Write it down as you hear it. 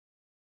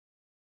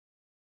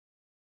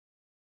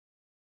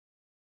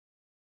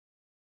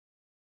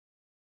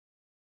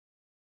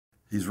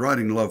he's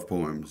writing love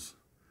poems,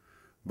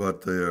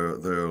 but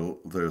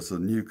there's a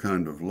new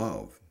kind of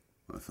love,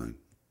 I think.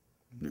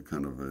 New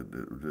kind of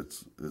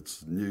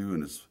it's new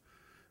and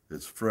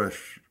it's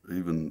fresh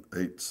even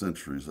 8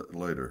 centuries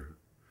later.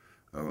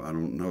 I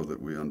don't know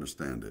that we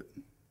understand it.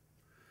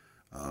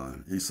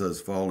 He says,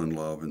 fall in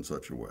love in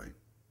such a way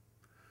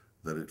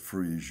that it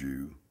frees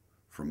you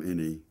from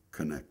any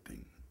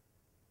connecting.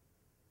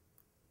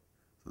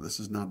 So this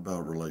is not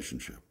about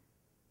relationship.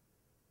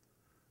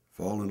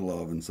 Fall in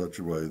love in such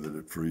a way that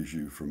it frees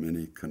you from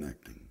any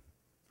connecting.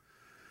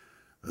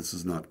 This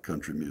is not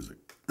country music.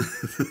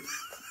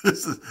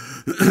 this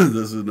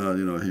is not,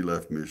 he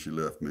left me,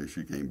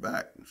 she came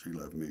back, she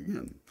left me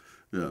again.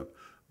 Yeah,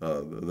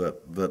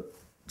 that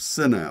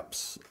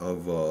synapse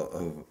of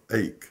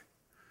ache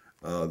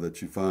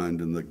that you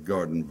find in the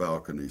garden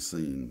balcony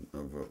scene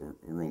of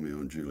Romeo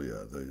and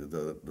Juliet,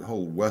 the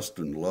whole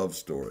Western love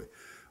story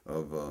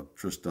of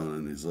Tristan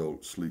and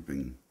Isolde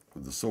sleeping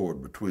with the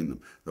sword between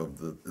them.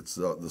 It's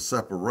the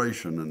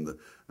separation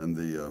and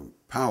the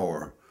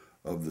power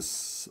of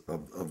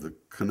the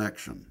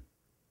connection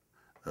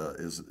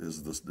is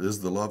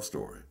the love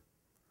story.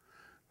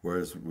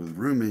 Whereas with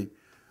Rumi,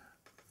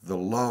 the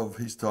love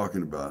he's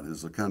talking about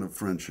is a kind of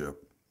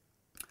friendship,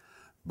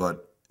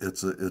 but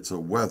it's a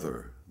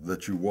weather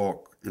that you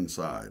walk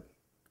inside.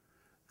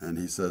 And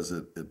he says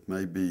it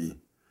may be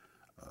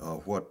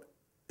what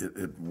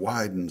it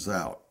widens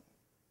out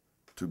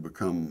to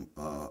become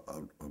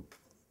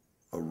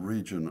a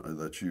region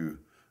that you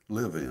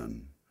live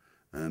in.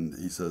 And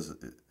he says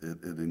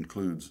it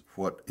includes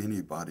what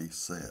anybody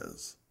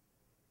says.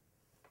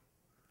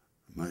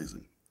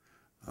 Amazing.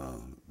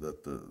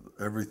 That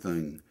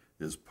everything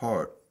is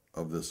part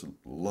of this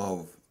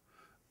love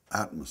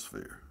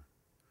atmosphere,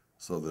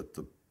 so that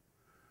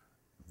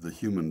the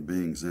human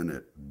beings in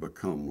it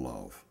become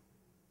love.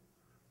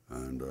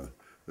 And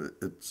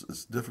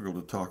it's difficult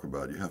to talk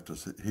about. You have to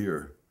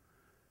hear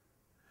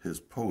his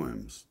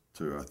poems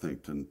I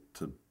think,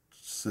 to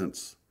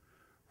sense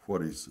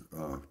what he's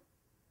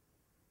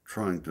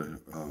trying to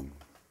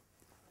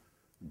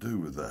do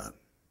with that.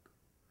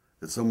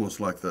 It's almost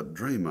like that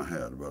dream I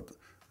had about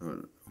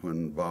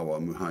when Bawa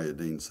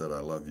Muhyiddin said, "I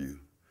love you,"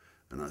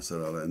 and I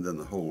said, and then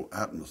the whole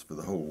atmosphere,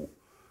 the whole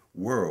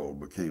world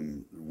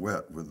became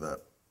wet with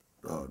that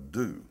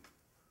dew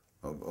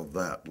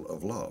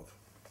of love.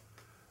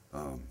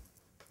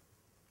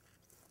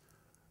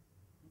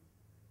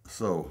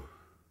 So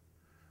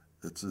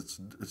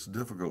it's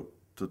difficult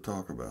to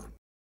talk about.